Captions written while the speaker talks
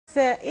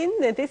In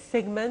this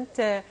segment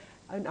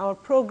in our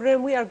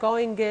program, we are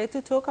going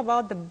to talk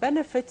about the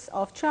benefits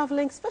of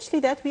traveling, especially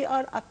that we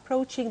are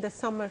approaching the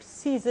summer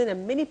season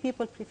and many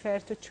people prefer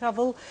to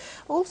travel.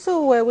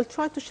 Also, we'll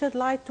try to shed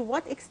light to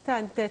what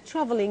extent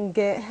traveling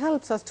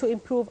helps us to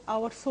improve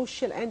our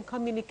social and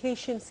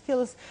communication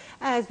skills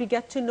as we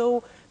get to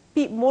know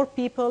more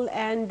people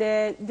and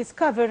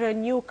discover a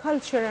new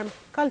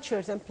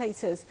cultures and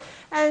places.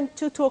 And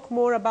to talk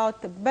more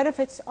about the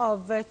benefits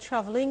of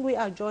traveling, we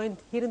are joined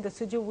here in the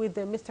studio with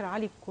Mr.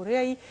 Ali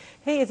Korei.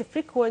 He is a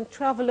frequent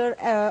traveler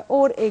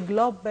or a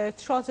globe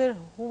trotter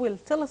who will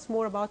tell us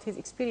more about his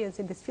experience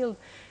in this field.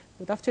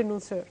 Good afternoon,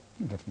 sir.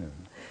 Good afternoon.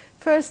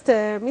 First,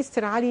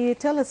 Mr. Ali,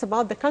 tell us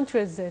about the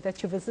countries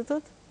that you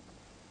visited.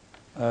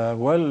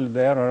 Well,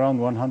 there are around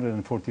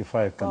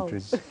 145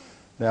 countries.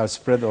 They are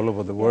spread all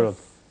over the world.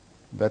 Yes.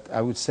 But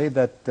I would say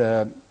that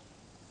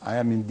I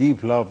am in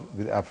deep love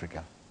with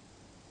Africa.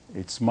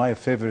 It's my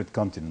favorite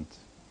continent.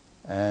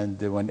 And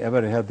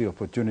whenever I have the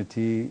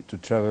opportunity to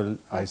travel,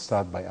 I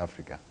start by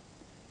Africa.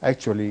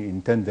 Actually,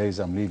 in 10 days,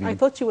 I'm leaving. I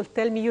thought you would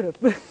tell me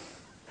Europe.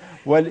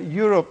 Well,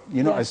 Europe,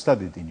 you know, Yes. I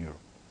studied in Europe.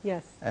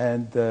 Yes.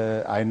 And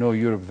I know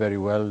Europe very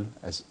well,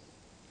 as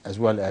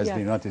well as Yes.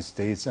 the United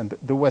States and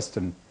the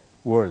Western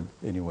world,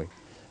 anyway.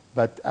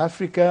 But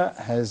Africa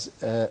has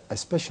a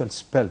special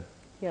spell.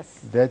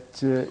 Yes.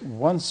 That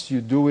once you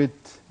do it,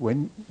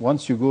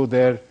 once you go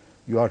there,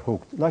 you are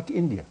hooked. Like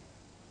India.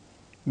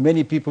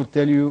 Many people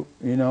tell you,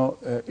 you know,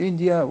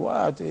 India,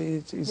 what?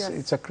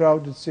 It's a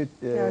crowded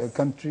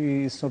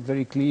country, it's not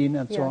very clean,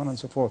 and so on and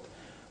so forth.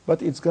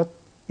 But it's got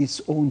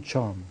its own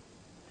charm,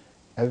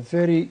 a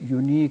very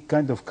unique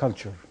kind of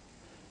culture.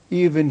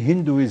 Even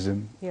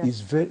Hinduism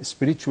is very,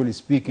 spiritually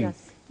speaking,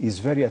 is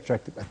very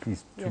attractive, at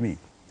least to me.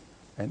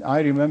 And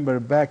I remember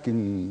back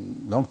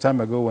in long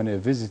time ago when I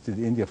visited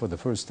India for the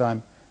first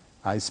time,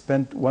 I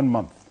spent 1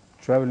 month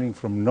traveling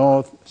from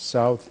north,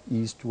 south,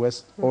 east,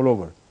 west, all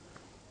over.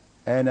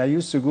 And I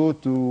used to go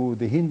to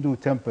the Hindu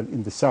temple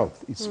in the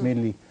south. It's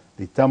mainly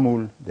the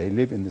Tamil, they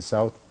live in the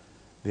south.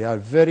 They are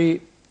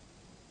very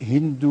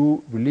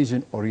Hindu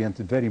religion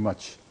oriented, very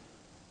much.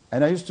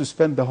 And I used to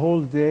spend the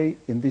whole day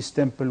in this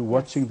temple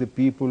watching the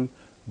people,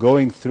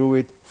 going through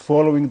it,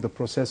 following the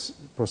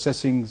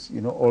processings,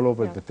 you know, all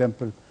over the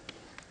temple.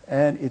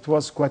 And it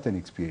was quite an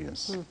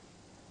experience.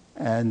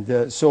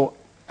 And so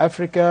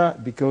Africa,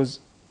 because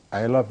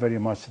I love very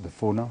much the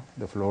fauna,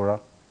 the flora,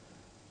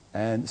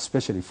 and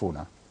especially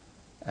fauna.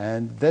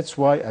 And that's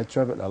why I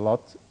travel a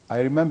lot.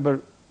 I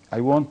remember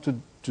I wanted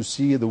to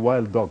see the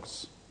wild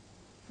dogs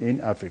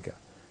in Africa.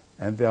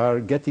 And they are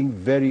getting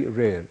very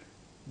rare.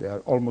 They are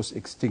almost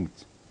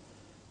extinct.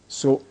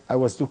 So I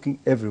was looking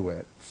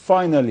everywhere.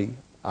 Finally,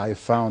 I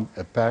found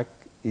a pack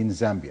in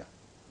Zambia.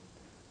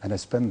 And I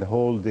spent the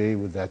whole day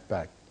with that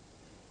pack.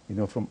 You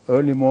know, from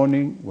early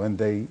morning when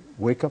they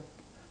wake up,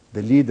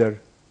 the leader,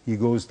 he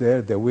goes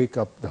there, they wake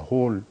up the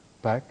whole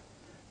pack,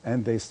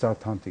 and they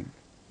start hunting.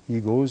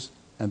 He goes,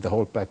 and the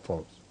whole pack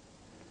follows.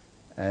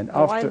 And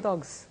after Wild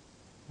dogs.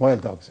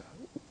 Wild dogs.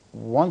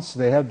 Once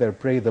they have their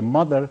prey, the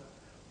mother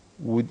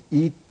would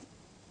eat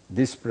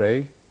this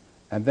prey,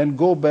 and then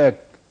go back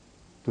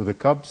to the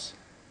cubs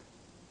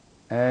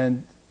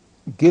and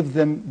give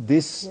them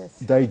this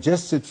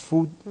digested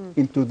food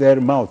into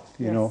their mouth,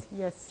 you know,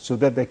 so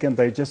that they can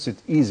digest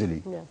it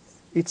easily.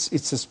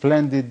 It's a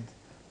splendid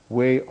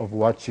way of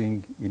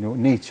watching, you know,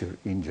 nature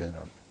in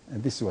general.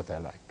 And this is what I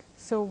like.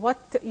 So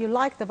what you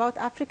liked about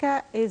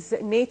Africa is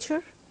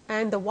nature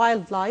and the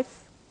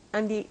wildlife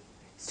and the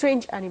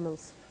strange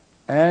animals.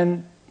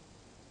 And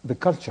the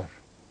culture,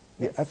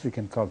 the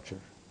African culture,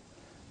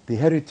 the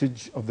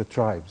heritage of the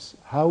tribes,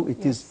 how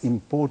it is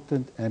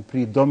important and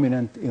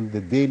predominant in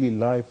the daily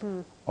life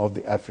of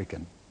the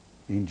African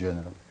in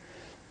general.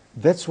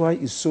 That's why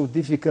it's so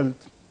difficult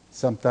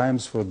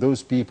sometimes for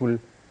those people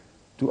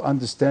to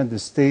understand the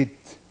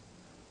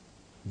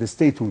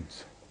statehood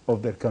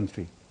of their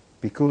country,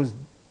 because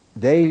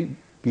they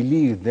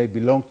believe they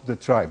belong to the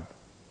tribe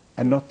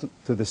and not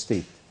to the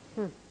state.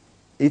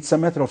 It's a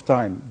matter of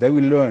time. They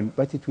will learn,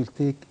 but it will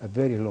take a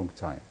very long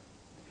time,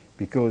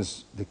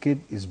 because the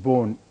kid is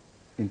born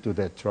into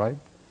that tribe.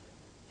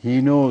 He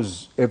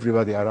knows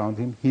everybody around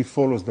him. He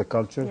follows the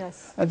culture.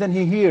 And then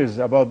he hears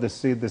about the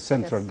state, the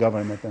central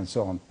government, and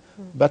so on.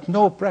 But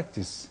no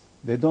practice.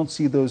 They don't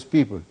see those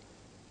people.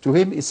 To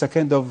him, it's a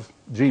kind of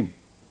dream.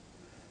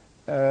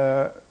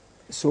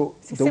 So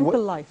it's a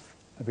simple life.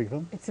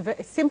 It's a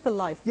very simple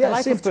life, the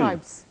life of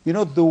tribes. You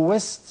know, the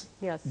West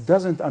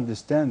doesn't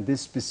understand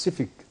this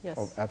specific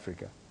of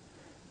Africa.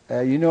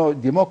 You know,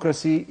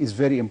 democracy is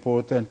very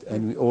important,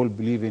 and we all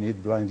believe in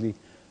it blindly.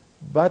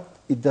 But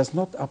it does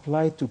not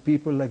apply to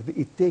people like that.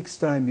 It takes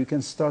time. You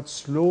can start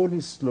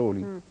slowly,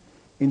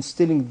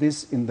 instilling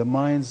this in the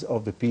minds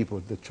of the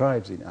people, the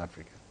tribes in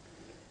Africa.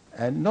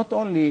 And not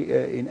only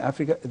in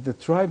Africa, the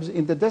tribes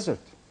in the desert.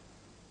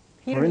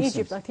 Here in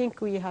Egypt, I think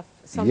we have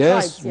some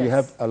tribes. Yes, we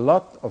have a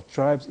lot of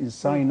tribes in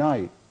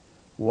Sinai.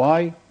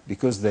 Why?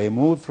 Because they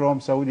moved from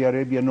Saudi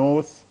Arabia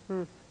north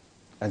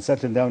and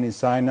settled down in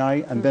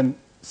Sinai, and then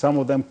some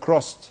of them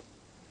crossed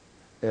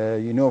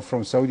you know,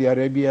 from Saudi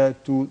Arabia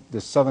to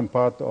the southern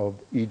part of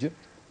Egypt,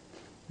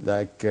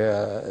 like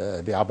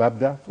the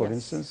Ababda, for Yes.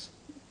 instance,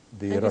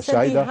 the And you said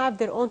they Rashaida. have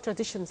their own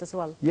traditions as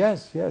well.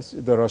 Yes, yes,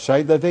 the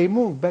Rashaida, they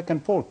move back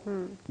and forth,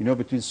 you know,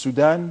 between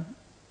Sudan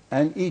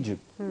and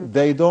Egypt.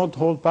 They don't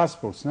hold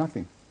passports,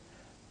 nothing.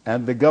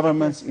 And the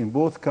governments in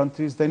both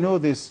countries, they know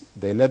this,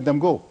 they let them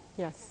go,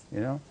 Yes. you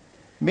know.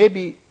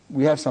 Maybe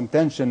we have some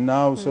tension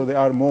now, so they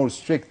are more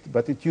strict,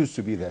 but it used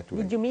to be that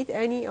way. Did you meet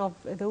any of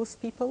those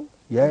people?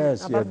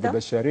 Yes, in yeah, the Ababda?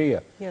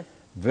 Basharia. Yes.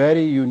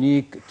 Very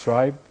unique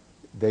tribe.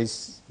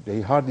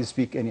 They hardly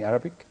speak any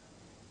Arabic.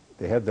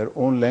 They have their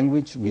own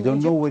language. We In don't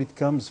know Egypt? where it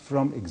comes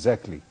from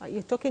exactly. Are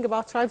you talking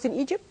about tribes in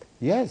Egypt?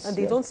 Yes. And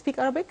they yes. don't speak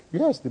Arabic?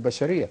 Yes, the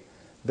Basharia.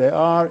 They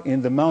are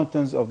in the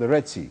mountains of the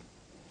Red Sea.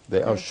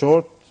 They are Okay.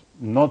 short,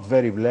 not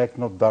very black,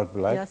 not dark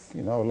black, Yes.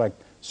 you know, like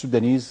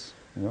Sudanese,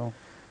 you know,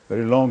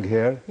 very long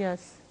hair.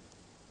 Yes.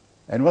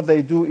 And what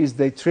they do is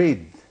they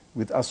trade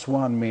with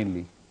Aswan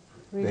mainly.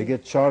 Really? They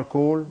get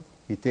charcoal.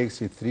 He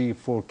takes it 3,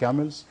 4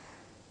 camels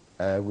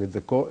with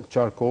the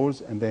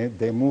charcoals, and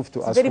they move to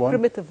It's a Aswan. very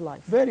primitive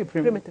life. Very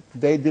primitive.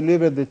 They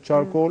deliver the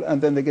charcoal,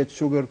 and then they get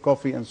sugar,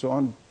 coffee, and so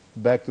on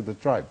back to the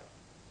tribe.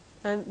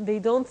 And they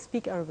don't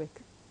speak Arabic.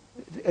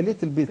 A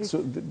little bit, so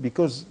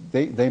because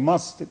they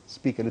must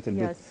speak a little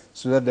Yes. bit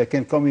so that they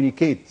can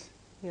communicate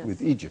Yes.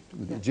 with Egypt,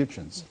 with the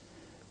Egyptians.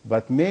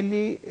 But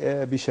mainly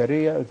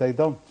Bisharia, they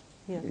don't.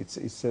 Yeah.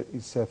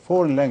 It's a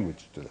foreign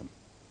language to them.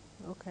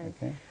 Okay.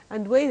 Okay.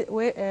 And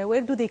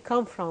where do they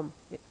come from?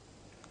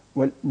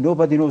 Well,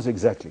 nobody knows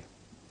exactly.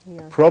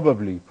 Yeah.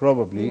 Probably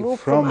They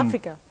moved from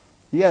Africa.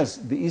 Yes,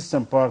 the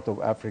eastern part of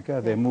Africa.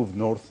 They moved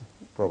north,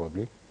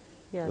 probably.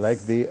 Yes. Like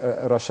the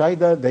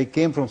Rashaida, they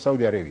came from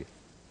Saudi Arabia,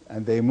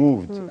 and they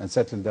moved and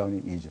settled down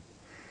in Egypt.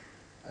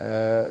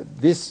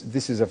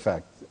 This is a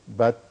fact.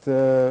 But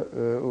there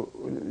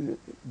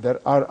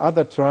are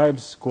other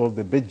tribes called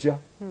the Bidja.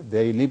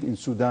 They live in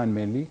Sudan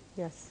mainly.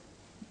 Yes.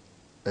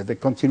 The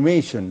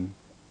continuation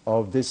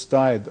of this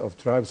tide of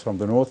tribes from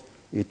the north,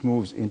 it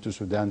moves into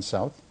Sudan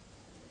south.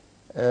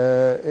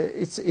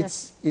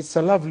 It's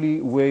a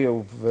lovely way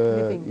of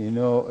Living. you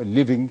know,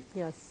 living.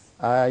 Yes.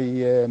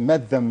 I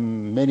met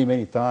them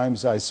many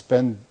times. I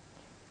spent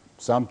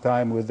some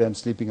time with them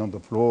sleeping on the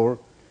floor,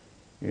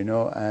 you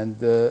know, and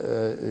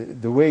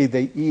the way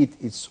they eat,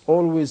 it's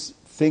always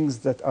things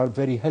that are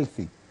very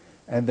healthy,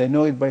 and they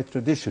know it by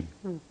tradition.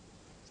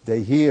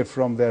 They hear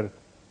from their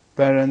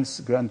parents,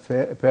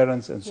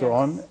 grandparents, and so Yes.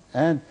 on.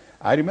 And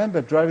I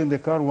remember driving the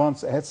car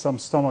once, I had some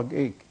stomach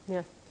ache.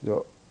 Yeah.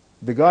 So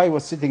the guy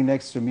was sitting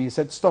next to me. He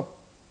said, "Stop,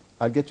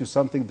 I'll get you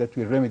something that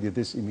will remedy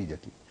this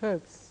immediately."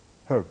 Herbs.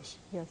 Herbs.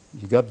 Yes.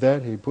 He got there,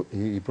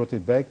 he brought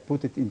it back,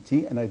 put it in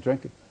tea, and I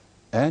drank it.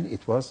 And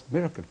it was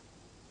miracle.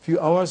 Few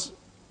hours,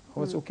 I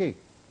was okay.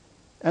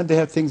 And they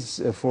have things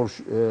for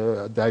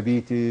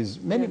diabetes,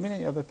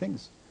 many other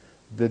things.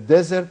 The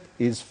desert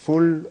is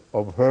full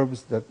of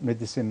herbs,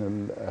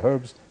 medicinal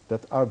herbs,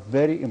 that are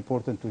very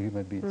important to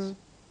human beings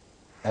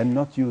and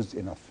not used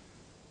enough.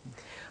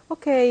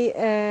 Okay.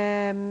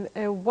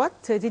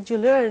 What did you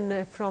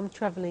learn from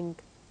traveling?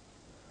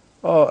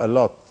 Oh, a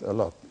lot.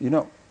 You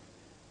know,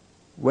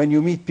 when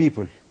you meet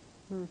people,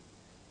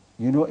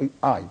 you know,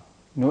 I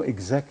know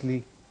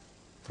exactly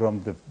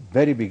from the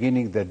very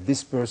beginning that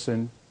this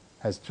person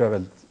has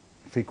traveled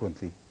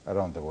frequently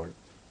around the world.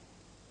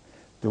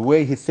 The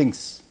way he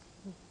thinks,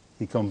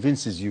 he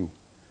convinces you,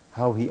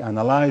 how he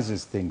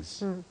analyzes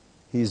things,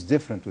 he is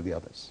different to the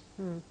others.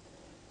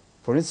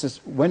 For instance,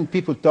 when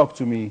people talk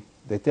to me,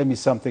 they tell me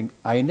something,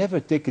 I never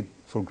take it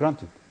for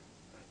granted.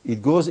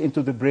 It goes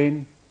into the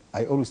brain.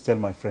 I always tell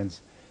my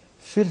friends,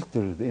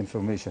 filter the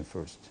information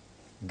first.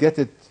 Get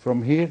it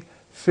from here,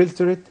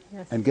 filter it,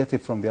 Yes. and get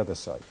it from the other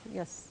side.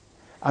 Yes.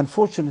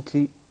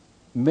 Unfortunately,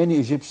 many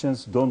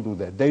Egyptians don't do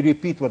that. They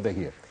repeat what they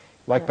hear,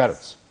 like Yes.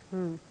 parrots.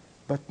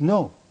 But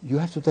no, you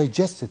have to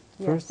digest it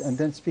first Yes. and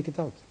then speak it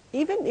out.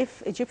 Even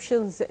if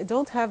Egyptians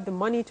don't have the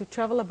money to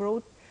travel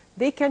abroad,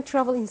 they can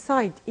travel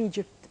inside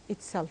Egypt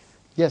itself.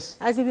 Yes.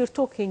 As we were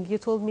talking, you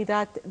told me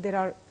that there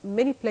are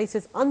many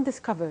places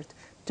undiscovered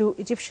to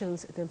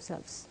Egyptians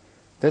themselves.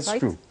 That's Right?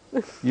 true.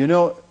 You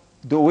know,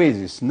 the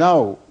oasis,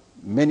 now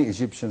many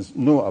Egyptians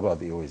know about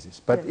the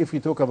oasis. But Yes. if we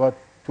talk about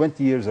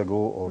 20 years ago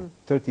or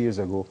 30 years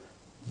ago,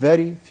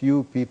 very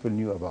few people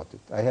knew about it.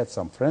 I had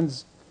some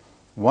friends.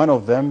 One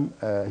of them,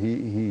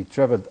 he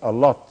traveled a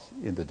lot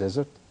in the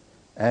desert,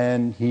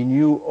 and he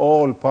knew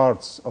all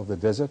parts of the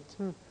desert.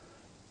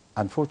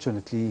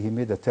 Unfortunately, he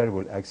made a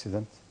terrible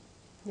accident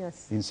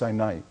Yes. in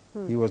Sinai.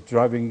 He was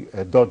driving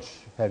a Dodge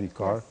heavy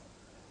car, Yes.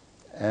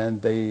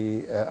 and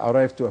they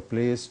arrived to a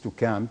place to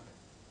camp.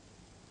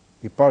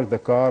 He parked the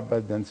car,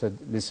 but then said,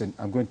 "Listen,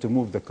 I'm going to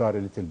move the car a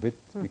little bit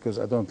because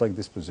I don't like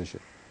this position."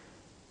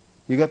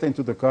 He got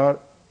into the car,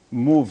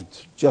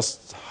 moved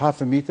just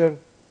half a meter,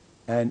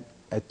 and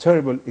a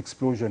terrible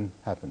explosion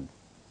happened.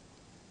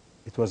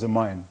 It was a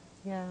mine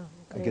Yeah.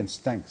 Okay.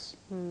 against tanks.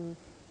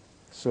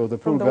 So the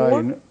poor From the guy,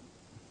 war? you know,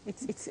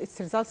 It's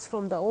results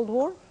from the old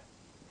war?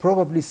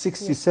 probably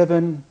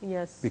 67,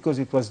 Yes. because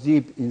it was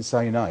deep in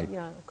Sinai.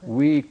 Yeah, okay.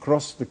 We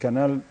crossed the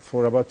canal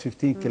for about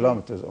 15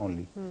 kilometers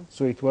only.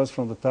 So it was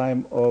from the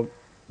time of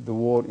the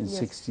war in Yes.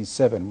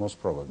 67,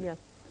 most probably. Yes.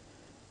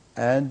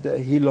 And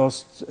he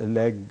lost a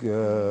leg,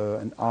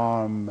 an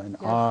arm, an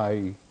Yes.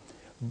 eye,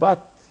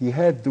 but he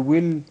had the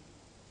will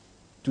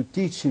to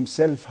teach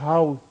himself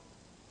how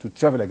to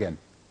travel again.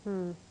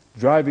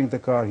 Driving the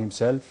car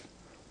himself,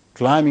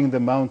 climbing the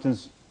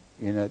mountains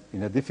in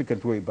a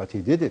difficult way, but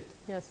he did it.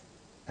 Yes.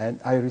 And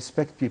I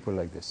respect people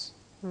like this.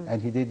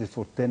 And he did it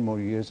for 10 more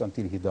years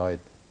until he died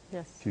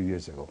Yes. a few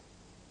years ago.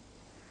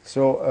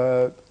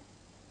 So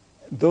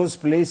those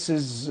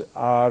places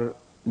are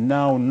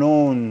now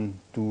known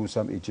to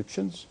some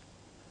Egyptians,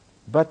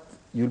 but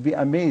you'll be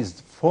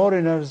amazed.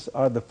 Foreigners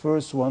are the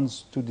first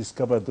ones to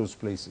discover those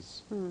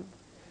places.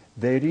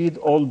 They read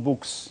old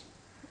books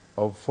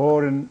of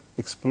foreign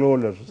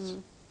explorers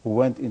who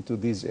went into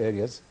these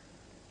areas,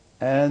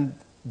 and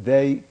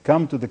they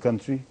come to the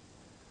country.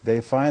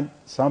 They find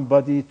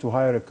somebody to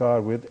hire a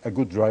car with, a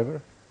good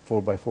driver,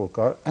 4x4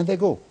 car, and they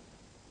go.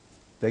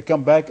 They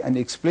come back and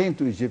explain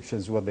to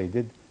Egyptians what they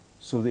did,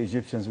 so the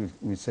Egyptians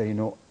will say, you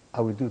know,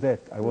 I will do that.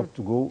 I want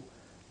to go.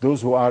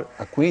 Those who are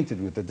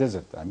acquainted with the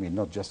desert, I mean,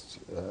 not just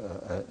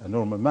a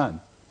normal man,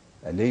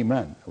 a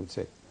layman, I would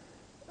say.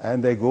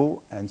 And they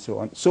go and so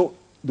on. So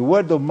the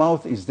word of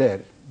mouth is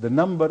there. The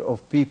number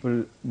of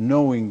people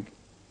knowing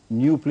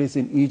new place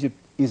in Egypt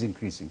is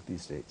increasing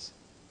these days.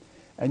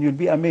 And you'll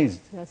be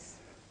amazed. Yes.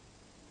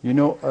 You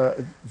know,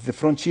 the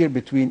frontier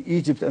between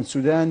Egypt and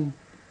Sudan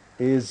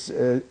is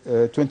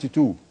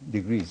 22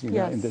 degrees, you know,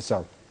 Yes. in the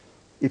south.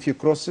 If you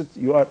cross it,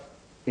 you are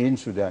in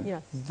Sudan.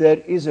 Yes. There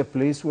is a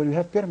place where you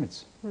have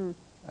pyramids.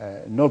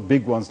 Not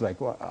big ones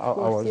like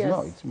ours, yes.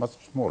 no, it's much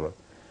smaller.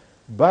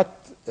 But,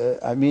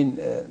 I mean,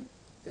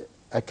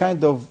 a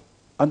kind of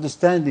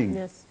understanding.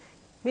 Yes.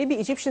 Maybe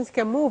Egyptians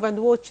can move and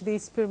watch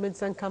these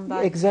pyramids and come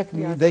back.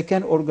 Exactly. Yes. They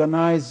can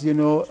organize, you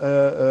know,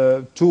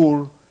 a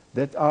tour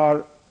that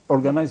are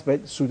organized by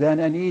Sudan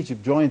and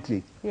Egypt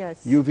jointly.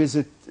 Yes. You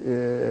visit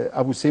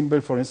Abu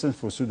Simbel, for instance,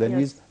 for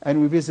Sudanese, Yes.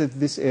 and we visit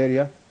this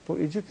area for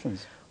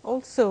Egyptians.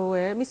 Also,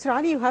 Mr.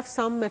 Ali, you have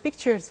some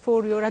pictures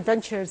for your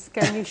adventures.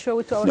 Can you show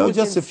it to our No, audience?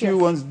 just a few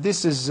Yes. ones.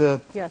 This is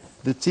Yes.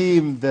 the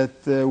team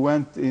that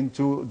went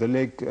into the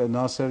Lake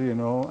Nasser, you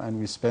know, and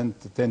we spent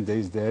 10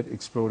 days there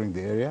exploring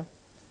the area.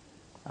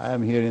 I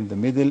am here in the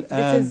middle. This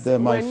and is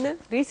my when?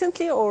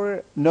 Recently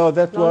or No,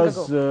 that long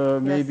was ago?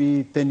 Yes.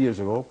 maybe 10 years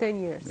ago. 10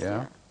 years?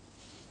 Yeah.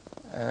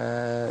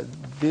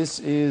 This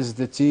is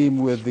the team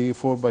with the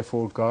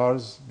 4x4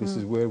 cars. This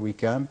is where we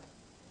camp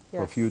for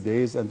a Yes. few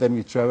days, and then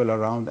we travel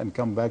around and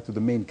come back to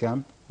the main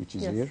camp, which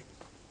is Yes. here.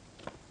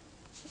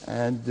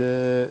 And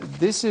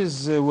this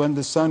is when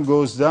the sun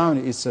goes down.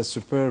 It's a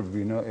superb,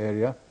 you know,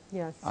 area.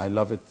 Yes. I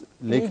love it.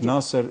 Lake Egypt.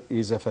 Nasser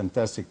is a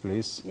fantastic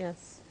place. Yes.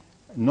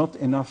 Not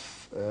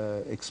enough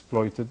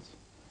exploited.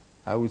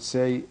 I would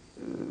say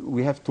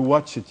we have to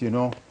watch it, you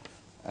know.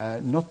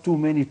 Not too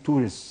many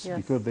tourists Yes.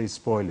 because they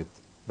spoil it,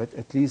 but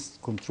at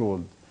least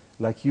controlled.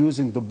 Like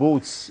using the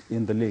boats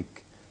in the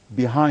lake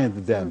behind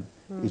the dam.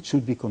 It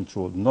should be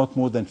controlled, not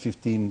more than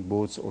 15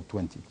 boats or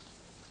 20.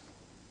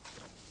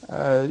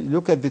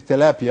 Look at the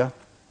tilapia,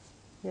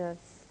 Yes.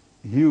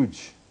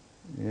 huge,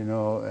 you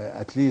know,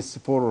 at least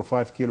 4 or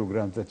 5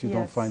 kilograms that you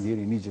don't Yes. find here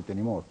in Egypt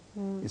anymore.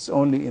 It's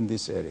only in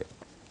this area.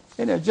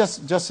 You know,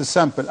 just a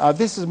sample.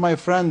 This is my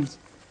friend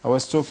I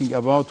was talking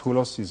about who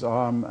lost his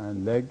arm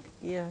and leg,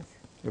 Yes.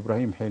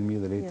 Ibrahim Helmi,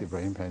 the late Yes.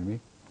 Ibrahim Helmi.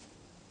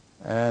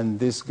 And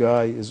this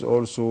guy is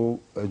also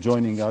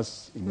joining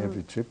us in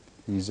every trip.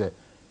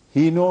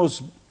 He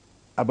knows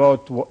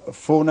about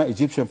fauna,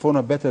 Egyptian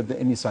fauna, better than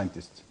any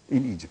scientist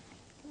in Egypt,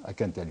 I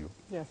can tell you.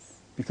 Yes.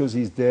 Because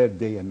he's there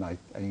day and night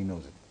and he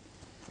knows it.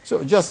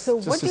 So just So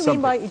what a do you mean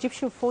sample. by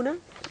Egyptian fauna?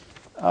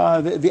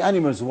 The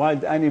animals,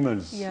 wild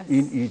animals Yes.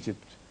 in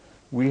Egypt.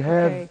 We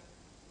have Okay.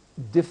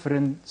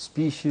 different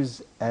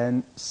species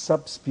and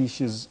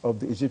subspecies of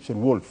the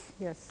Egyptian wolf.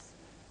 Yes.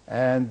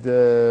 And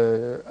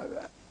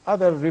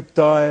other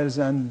reptiles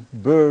and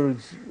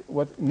birds,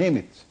 name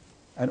it.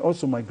 And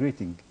also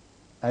migrating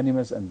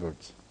animals and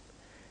birds.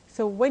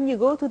 So when you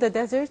go to the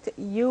desert,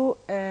 you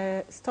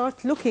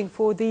start looking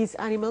for these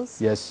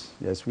animals? Yes,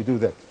 yes, we do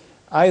that.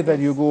 Either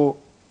you go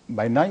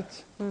by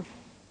night,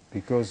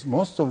 because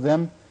most of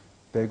them,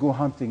 they go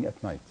hunting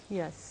at night.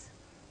 Yes.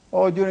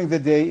 Or during the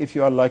day, if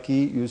you are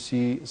lucky, you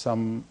see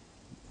some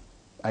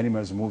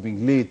animals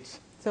moving late.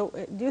 So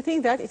do you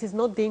think that it is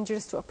not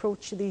dangerous to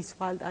approach these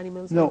wild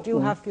animals? No. Or do you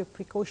have your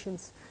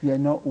precautions? Yeah,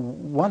 no,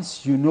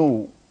 once you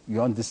know,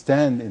 you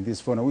understand in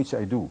this fauna, which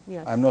I do.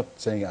 Yes. I'm not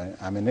saying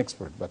I'm an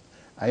expert, but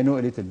I know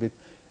a little bit.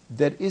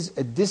 There is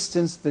a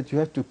distance that you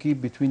have to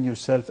keep between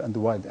yourself and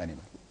the wild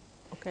animal.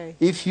 Okay.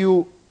 If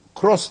you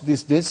cross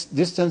this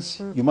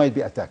distance, you might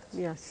be attacked.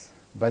 Yes.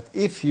 But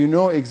if you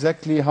know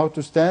exactly how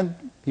to stand,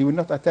 he will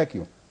not attack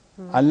you,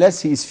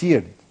 unless he is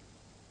feared.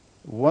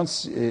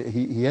 Once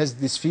he has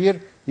this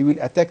fear, he will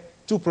attack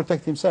to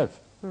protect himself.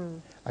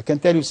 I can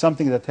tell you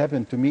something that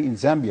happened to me in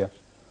Zambia.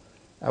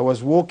 I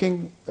was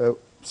walking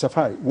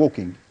safari,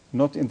 walking,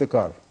 not in the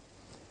car,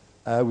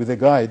 with a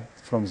guide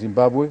from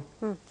Zimbabwe.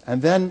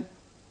 And then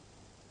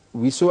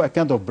we saw a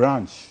kind of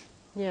branch.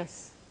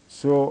 Yes.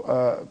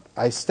 So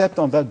I stepped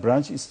on that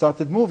branch, it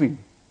started moving.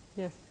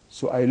 Yes.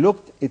 So I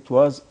looked, it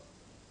was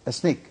a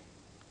snake.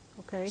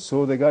 Okay.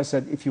 So the guy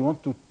said, if you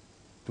want to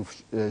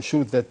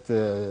shoot that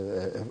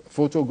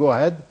photo, go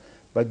ahead,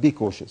 but be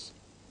cautious.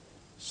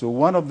 So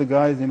one of the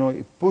guys,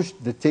 he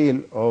pushed the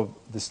tail of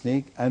the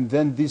snake, and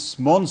then this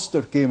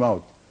monster came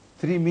out,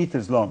 3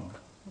 meters long,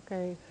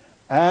 okay,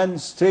 and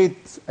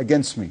straight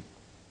against me.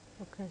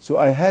 Okay. So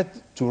I had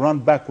to run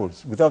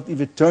backwards without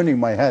even turning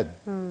my head,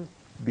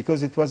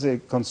 because it was a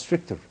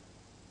constrictor.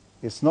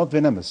 It's not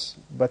venomous,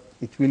 but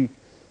it will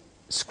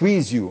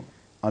squeeze you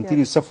until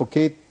you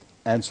suffocate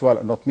and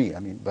swallow. Not me, I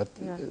mean, but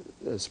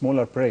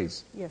smaller prey.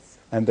 Yes.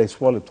 And they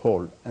swallow it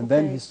whole. And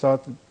then he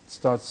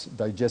starts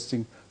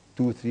digesting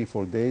 2, 3,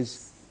 4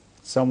 days,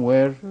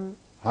 somewhere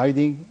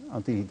hiding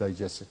until he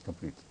digests it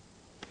completely.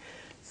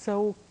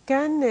 So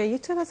can you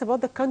tell us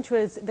about the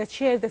countries that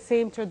share the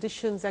same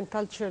traditions and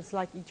cultures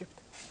like Egypt?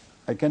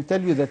 I can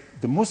tell you that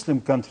the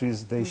Muslim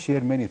countries, they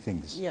share many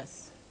things.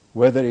 Yes.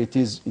 Whether it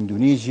is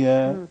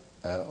Indonesia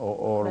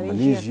or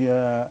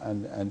Malaysia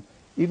and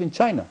even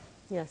China.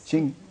 Yes.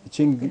 They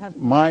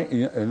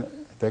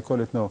call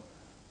it now,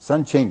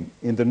 Sancheng,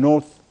 in the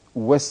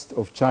northwest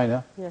of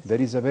China. Yes.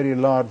 There is a very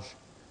large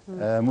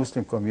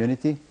Muslim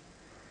community.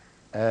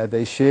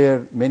 They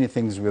share many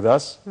things with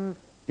us.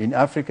 In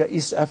Africa,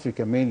 East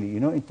Africa mainly,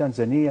 in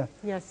Tanzania,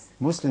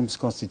 Muslims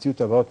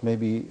constitute about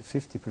maybe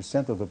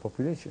 50% of the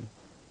population.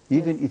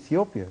 Even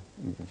Ethiopia,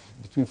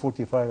 between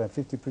 45 and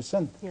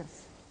 50%.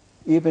 Yes.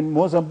 Even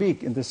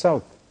Mozambique in the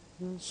south.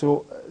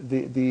 So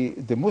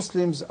the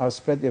Muslims are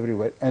spread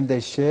everywhere, and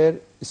they share,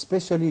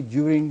 especially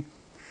during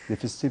the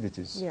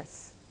festivities.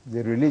 Yes.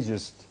 The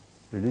religious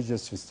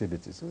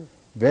festivities.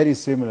 Very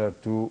similar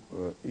to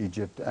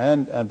Egypt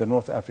and the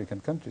North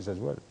African countries as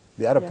well,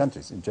 the Arab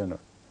countries in general.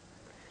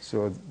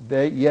 So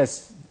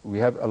we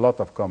have a lot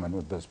of common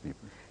with those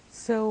people.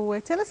 So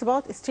tell us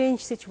about a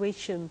strange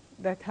situation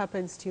that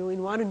happens to you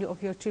in one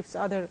of your trips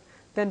other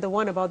than the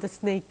one about the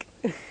snake.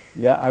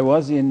 Yeah, I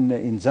was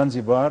in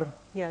Zanzibar.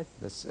 Yes.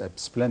 That's a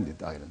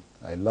splendid island.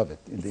 I love it,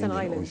 in the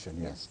Indian Ocean,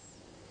 yes. Yes.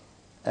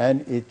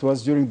 And it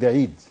was during the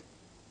Eid,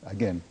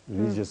 again,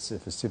 religious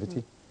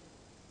festivity.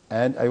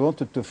 And I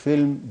wanted to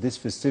film this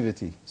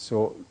festivity.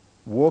 So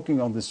walking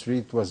on the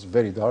street was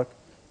very dark,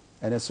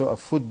 and I saw a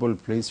football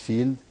place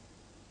field,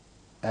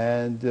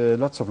 and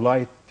lots of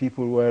light.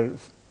 People were,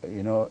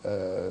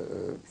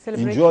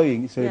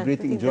 celebrating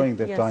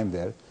their time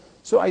there.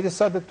 So I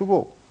decided to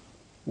go.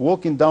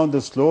 Walking down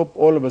the slope,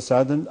 all of a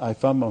sudden, I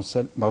found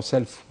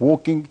myself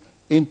walking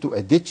into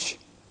a ditch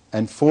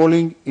and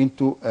falling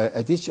into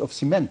a ditch of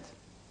cement.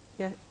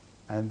 Yeah.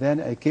 And then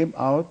I came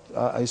out.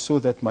 I saw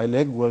that my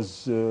leg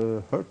was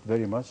hurt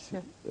very much,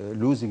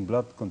 losing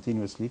blood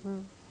continuously.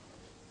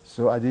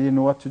 So I didn't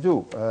know what to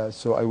do.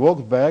 So I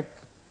walked back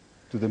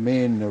to the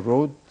main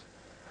road.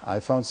 I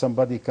found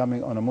somebody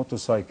coming on a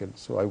motorcycle.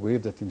 So I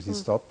waved at him. He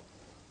stopped.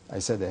 I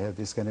said, I have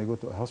this. Can I go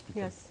to a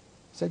hospital? Yes.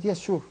 He said, yes,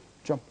 sure,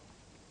 jump.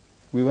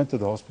 We went to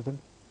the hospital,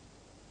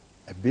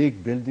 a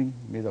big building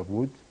made of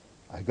wood.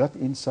 I got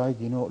inside,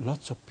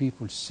 lots of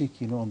people sick,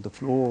 on the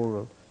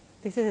floor.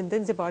 This is in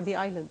Zanzibar, the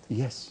island?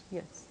 Yes.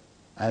 Yes.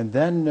 And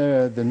then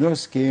the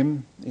nurse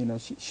came,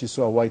 she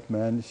saw a white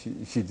man.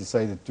 She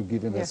decided to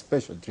give him a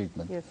special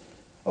treatment. Yes.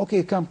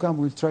 Okay, come,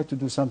 we'll try to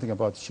do something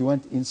about it. She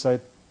went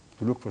inside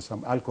to look for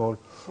some alcohol.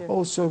 Yes.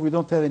 Oh, sir, we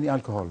don't have any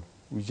alcohol.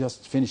 We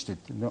just finished it.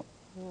 No.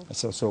 I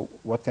said, so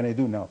what can I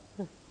do now?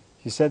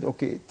 He said,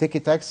 okay, take a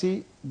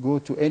taxi, go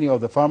to any of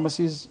the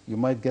pharmacies. You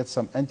might get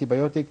some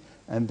antibiotic,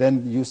 and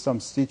then use some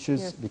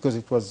stitches, because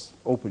it was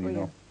open, you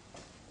know.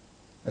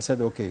 I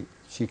said, okay.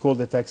 She called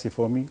the taxi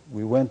for me.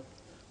 We went,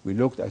 we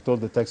looked. I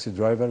told the taxi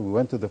driver. We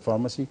went to the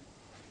pharmacy.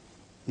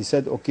 He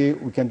said, okay,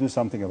 we can do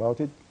something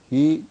about it.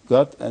 He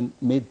got and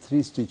made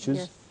 3 stitches.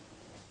 Yes.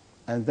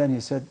 And then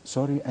he said,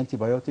 sorry,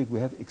 antibiotic, we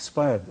have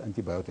expired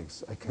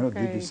antibiotics. I cannot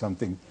give you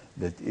something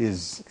that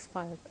is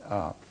expired.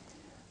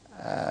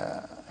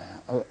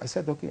 I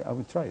said, okay, I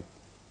will try it.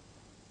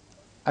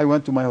 I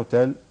went to my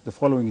hotel. The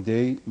following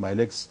day, my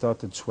legs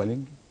started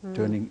swelling,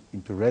 turning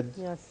into red,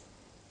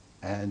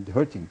 and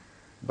hurting.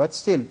 But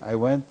still, I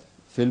went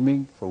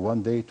filming for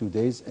 1 day, 2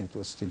 days, and it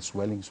was still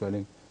swelling.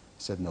 I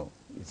said, no,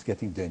 it's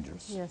getting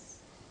dangerous. Yes.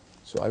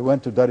 So I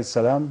went to Dar es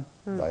Salaam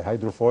by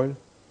hydrofoil.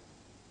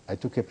 I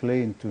took a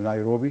plane to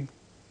Nairobi,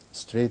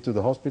 straight to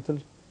the hospital.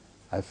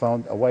 I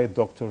found a white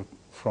doctor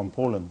from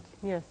Poland.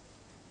 Yes.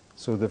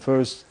 So the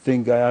first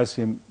thing I asked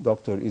him,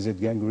 doctor, is it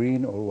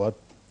gangrene or what?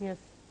 Yes.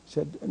 He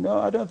said, no,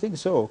 I don't think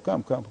so.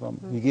 Come.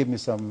 He gave me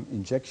some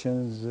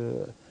injections,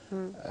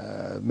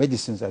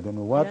 medicines, I don't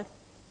know what,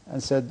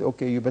 and said,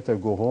 okay, you better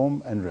go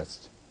home and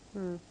rest.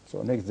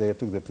 So next day I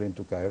took the plane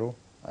to Cairo.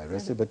 I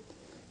rested, but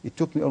it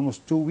took me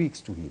almost 2 weeks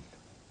to heal.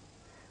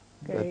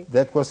 Okay. But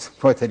that was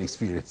quite an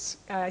experience.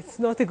 It's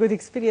not a good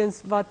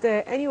experience, but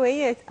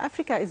anyway,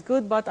 Africa is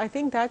good, but I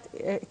think that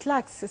it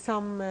lacks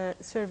some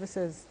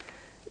services.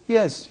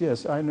 Yes,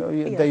 yes, I know.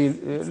 Yes. They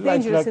It's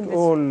like dangerous in this.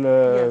 all.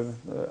 Yes.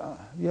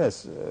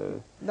 Yes.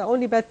 The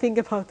only bad thing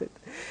about it.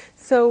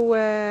 So,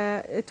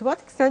 to what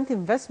extent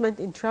investment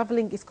in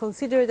traveling is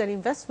considered an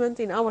investment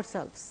in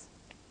ourselves?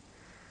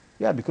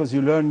 Yeah, because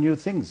you learn new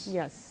things,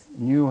 Yes.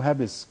 new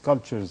habits,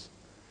 cultures,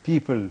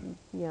 people,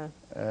 Yeah.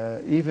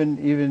 even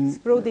It's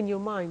broaden your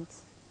mind.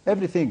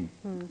 everything.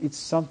 It's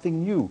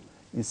something new.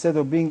 Instead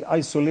of being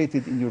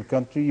isolated in your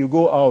country, you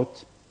go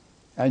out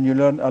and you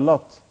learn a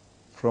lot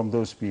from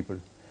those people.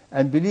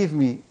 And believe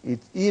me,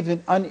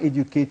 even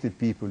uneducated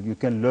people, you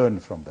can learn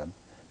from them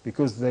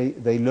because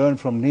they learn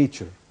from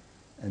nature.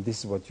 And this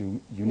is what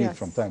you need Yes.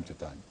 from time to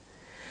time.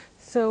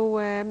 So,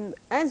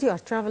 as you are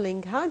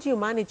traveling, how do you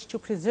manage to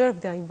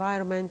preserve the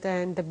environment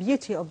and the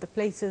beauty of the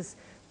places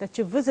that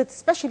you visit,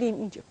 especially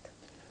in Egypt?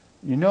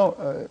 You know,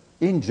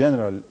 in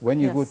general, when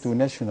you go Yes. to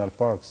national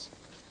parks,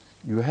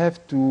 you have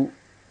to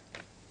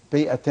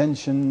pay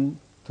attention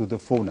to the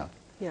fauna.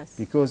 Yes.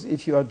 Because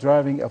if you are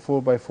driving a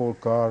 4x4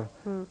 car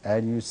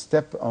and you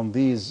step on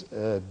these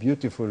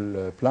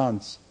beautiful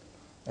plants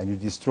and you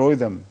destroy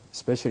them,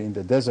 especially in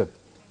the desert,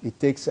 it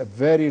takes a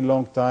very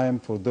long time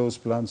for those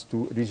plants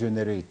to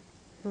regenerate.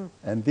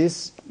 And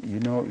this, you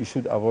know, you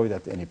should avoid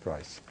at any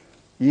price.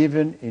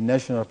 Even in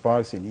national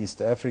parks in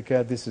East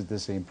Africa, this is the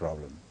same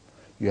problem.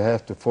 You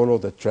have to follow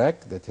the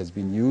track that has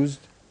been used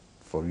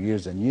for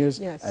years and years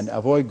Yes. and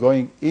avoid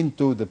going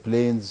into the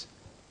plains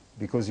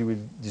because you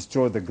will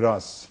destroy the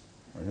grass,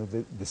 you know,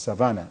 the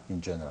savanna in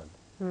general.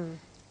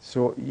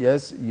 So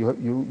yes,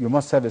 you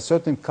must have a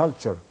certain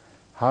culture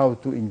how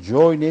to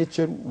enjoy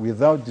nature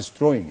without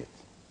destroying it.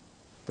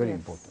 Very Yes.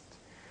 important.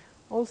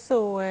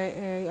 Also,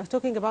 you're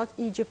talking about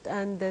Egypt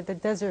and the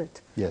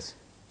desert. Yes.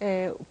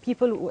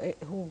 People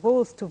who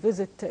goes to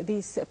visit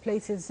these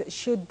places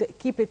should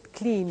keep it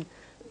clean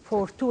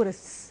for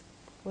tourists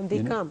when they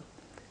You know, come.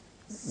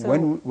 So,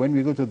 when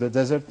we go to the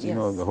desert, you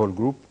know, Yes. the whole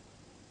group,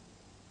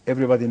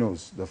 everybody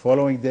knows. The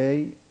following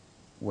day,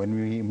 when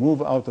we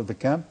move out of the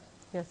camp,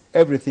 yes.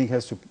 everything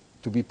has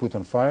to be put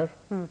on fire.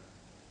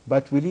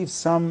 But we leave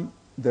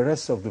the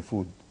rest of the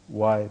food.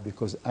 Why?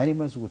 Because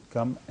animals would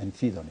come and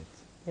feed on it.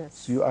 Yes.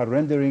 So you are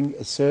rendering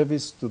a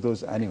service to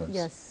those animals.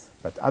 Yes.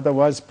 But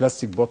otherwise,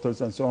 plastic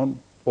bottles and so on,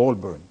 all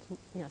burned.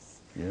 Yes.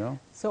 You know.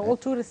 So all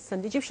tourists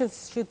and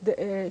Egyptians should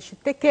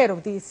take care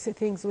of these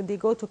things when they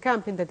go to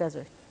camp in the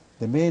desert.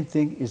 The main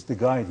thing is the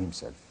guide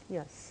himself.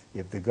 Yes.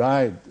 If the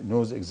guide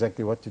knows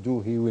exactly what to do,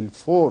 he will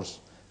force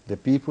the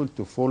people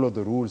to follow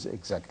the rules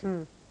exactly.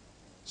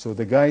 So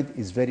the guide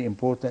is very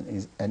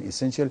important and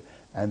essential,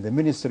 and the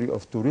Ministry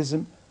of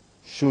Tourism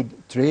should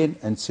train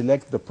and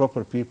select the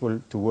proper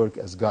people to work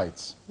as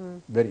guides.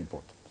 Very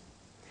important.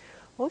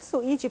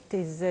 Also, Egypt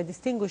is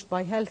distinguished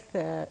by health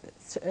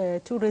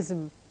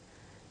tourism.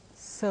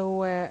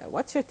 So,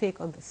 what's your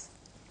take on this?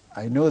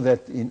 I know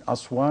that in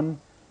Aswan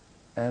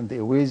and the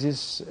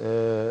Oasis,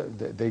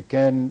 they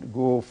can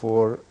go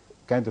for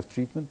kind of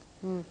treatment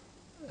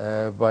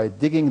by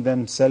digging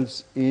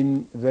themselves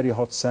in very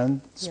hot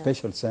sand,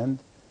 special sand,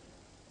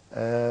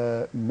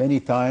 many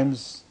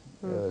times,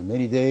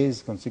 many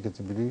days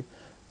consecutively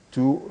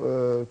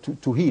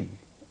to heal.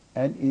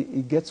 And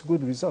it gets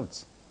good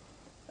results.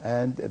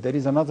 And there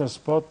is another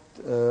spot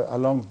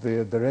along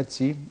the Red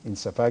Sea in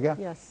Safaga,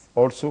 Yes.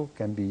 also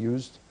can be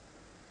used.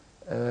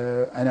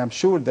 And I'm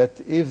sure that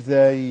if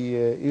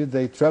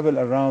they travel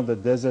around the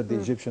desert, the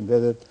Egyptian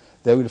desert,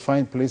 they will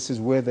find places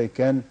where they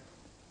can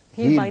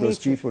Healed by heal those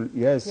nature. people,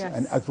 yes, Yes.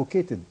 and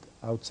advocate it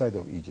outside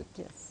of Egypt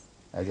Yes.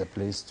 as a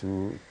place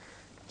to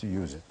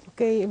use it.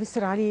 Okay,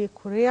 Mr. Ali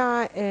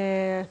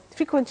Korei,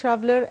 frequent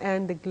traveler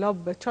and the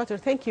Globe Trotter,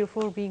 thank you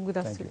for being with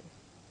us Thank you. today.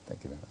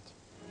 Thank you very much.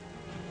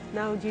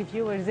 Now, dear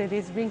viewers,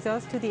 this brings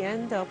us to the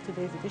end of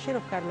today's edition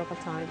of Cairo Local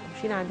Time. I'm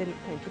Sheena Adel.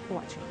 Thank you for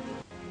watching.